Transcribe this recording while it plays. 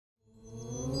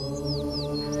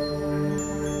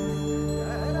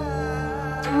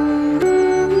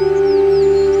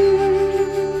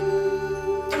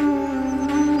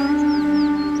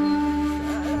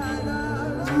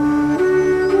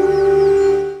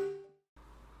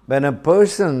When a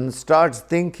person starts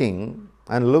thinking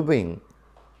and living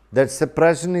that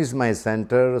suppression is my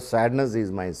center, sadness is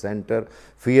my center,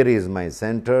 fear is my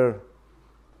center,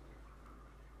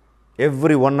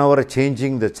 every 1 hour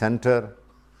changing the center,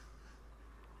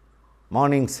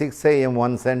 morning 6 a.m.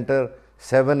 one center,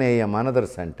 7 a.m. another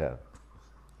center.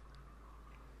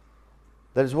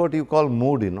 That is what you call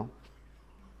mood, you know.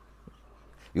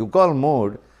 You call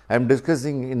mood, I am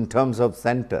discussing in terms of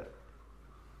center.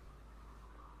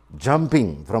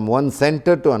 Jumping from one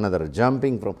center to another,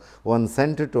 jumping from one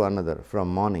center to another from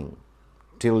morning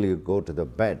till you go to the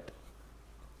bed.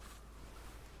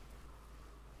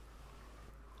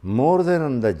 More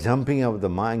than the jumping of the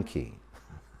monkey,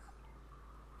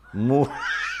 more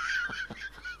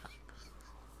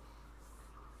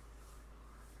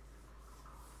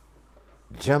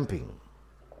jumping,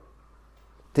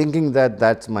 thinking that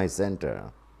that's my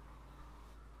center.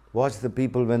 Watch the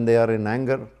people when they are in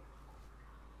anger.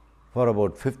 For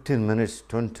about 15 minutes,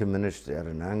 20 minutes, they are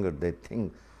in anger. They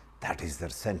think that is their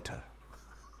center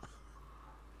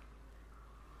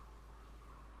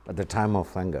at the time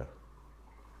of anger.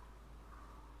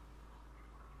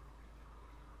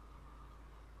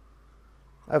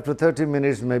 After 30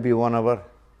 minutes, maybe 1 hour,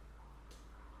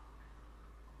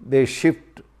 they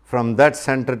shift from that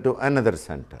center to another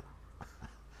center,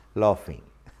 laughing.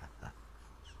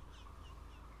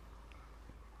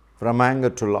 From anger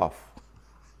to laugh.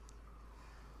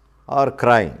 Or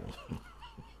crying,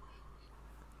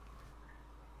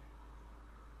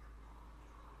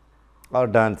 or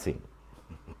dancing,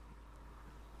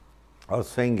 or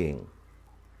singing,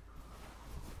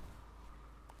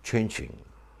 changing.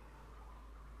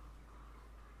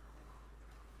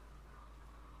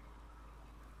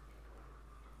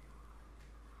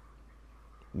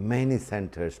 Many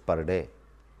centers per day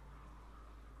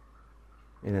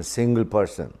in a single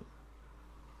person.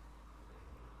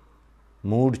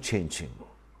 Mood changing,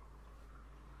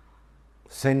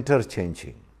 center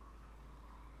changing.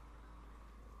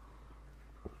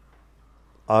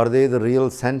 Are they the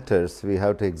real centers? We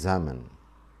have to examine.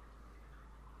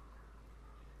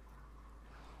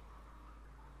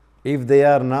 If they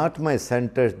are not my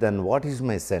centers, then what is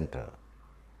my center?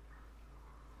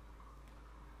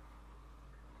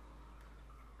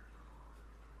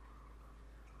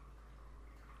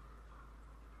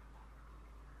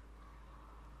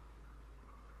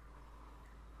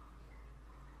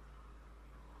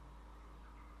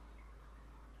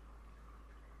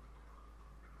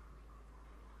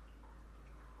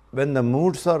 When the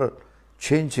moods are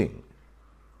changing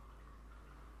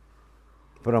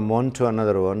from one to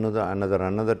another,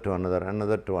 another to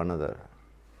another,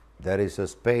 there is a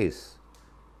space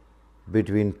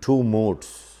between two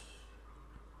moods.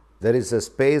 There is a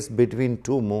space between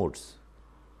two moods.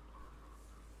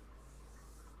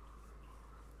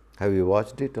 Have you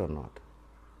watched it or not?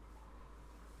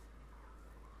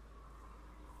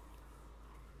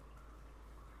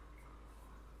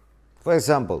 For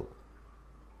example,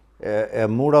 a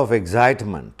mood of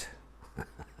excitement,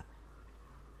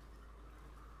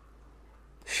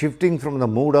 shifting from the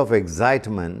mood of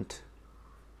excitement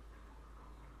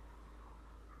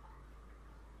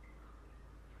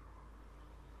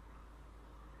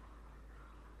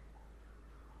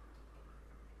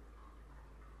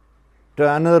to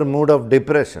another mood of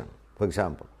depression, for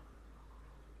example.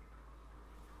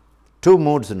 Two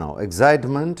moods now,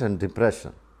 excitement and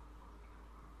depression.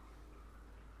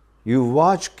 You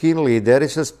watch keenly, there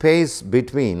is a space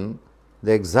between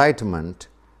the excitement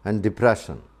and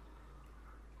depression,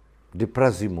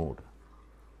 depressive mood.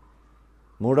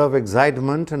 Mood of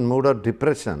excitement and mood of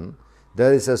depression,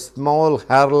 there is a small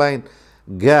hairline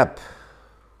gap.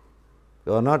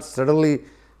 You are not suddenly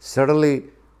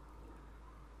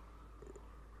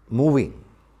moving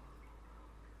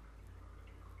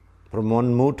from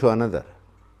one mood to another.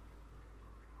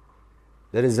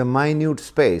 There is a minute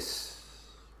space.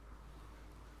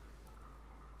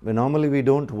 But normally we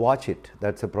don't watch it,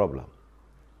 that's a problem.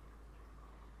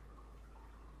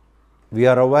 We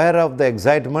are aware of the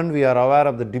excitement, we are aware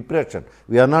of the depression.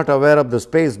 We are not aware of the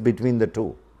space between the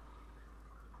two.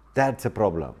 That's a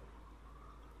problem.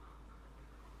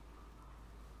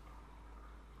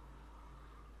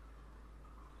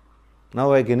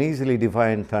 Now I can easily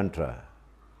define Tantra.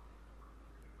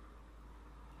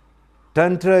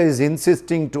 Tantra is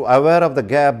insisting to aware of the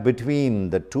gap between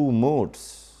the two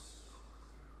moods.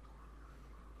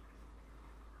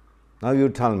 Now you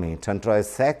tell me, Tantra is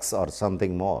sex or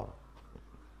something more?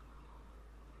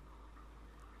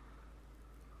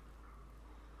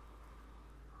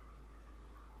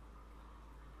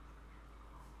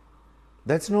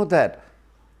 That's not that.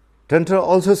 Tantra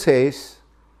also says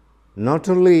not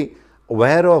only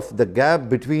aware of the gap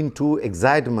between two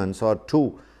excitements or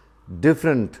two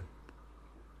different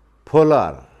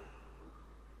polar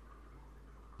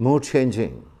mood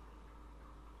changing,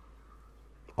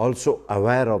 also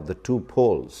aware of the two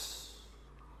poles.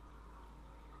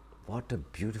 What a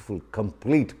beautiful,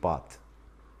 complete path.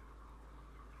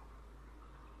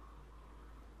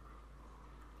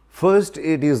 First,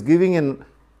 it is giving a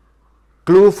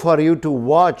clue for you to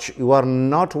watch. You are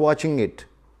not watching it.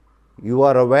 You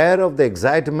are aware of the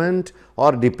excitement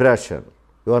or depression.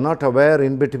 You are not aware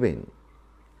in between.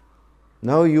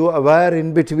 Now you are aware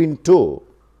in between two.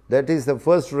 That is the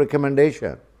first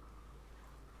recommendation.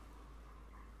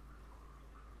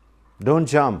 Don't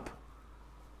jump.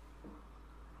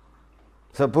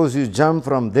 Suppose you jump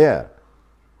from there.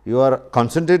 You are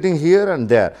concentrating here and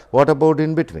there. What about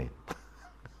in between?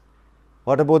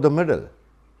 What about the middle?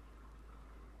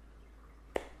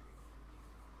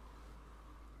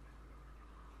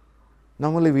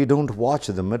 Normally we don't watch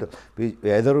the middle.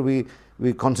 Either we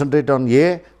concentrate on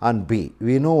A and B.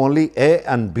 We know only A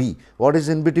and B. What is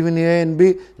in between A and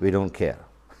B? We don't care.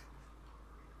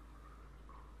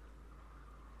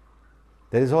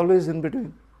 There is always in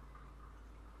between.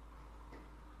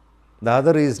 The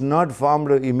other is not formed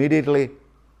immediately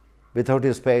without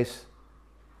a space.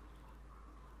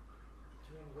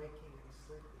 Between waking and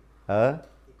sleeping.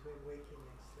 Between waking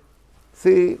and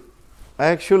See, sleeping.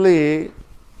 actually,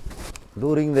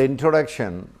 during the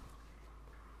introduction,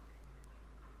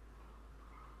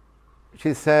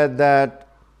 she said that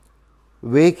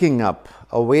waking up,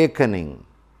 awakening.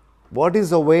 What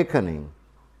is awakening?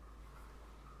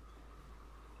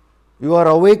 You are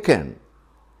awakened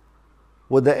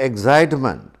with the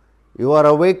excitement. You are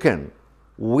awakened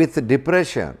with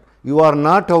depression. You are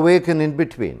not awakened in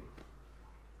between.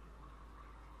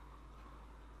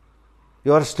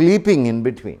 You are sleeping in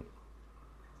between.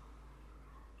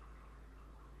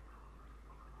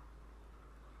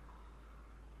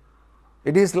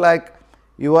 It is like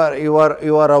you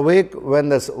are awake when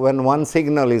one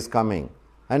signal is coming,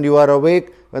 and you are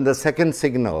awake when the second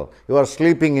signal. You are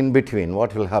sleeping in between.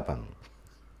 What will happen?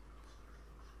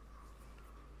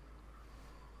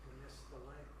 You miss the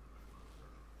light.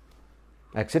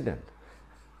 Accident.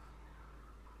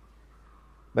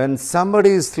 When somebody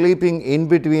is sleeping in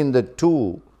between the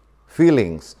two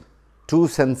feelings, two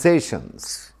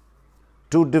sensations,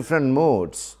 two different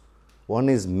modes, one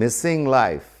is missing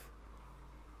life.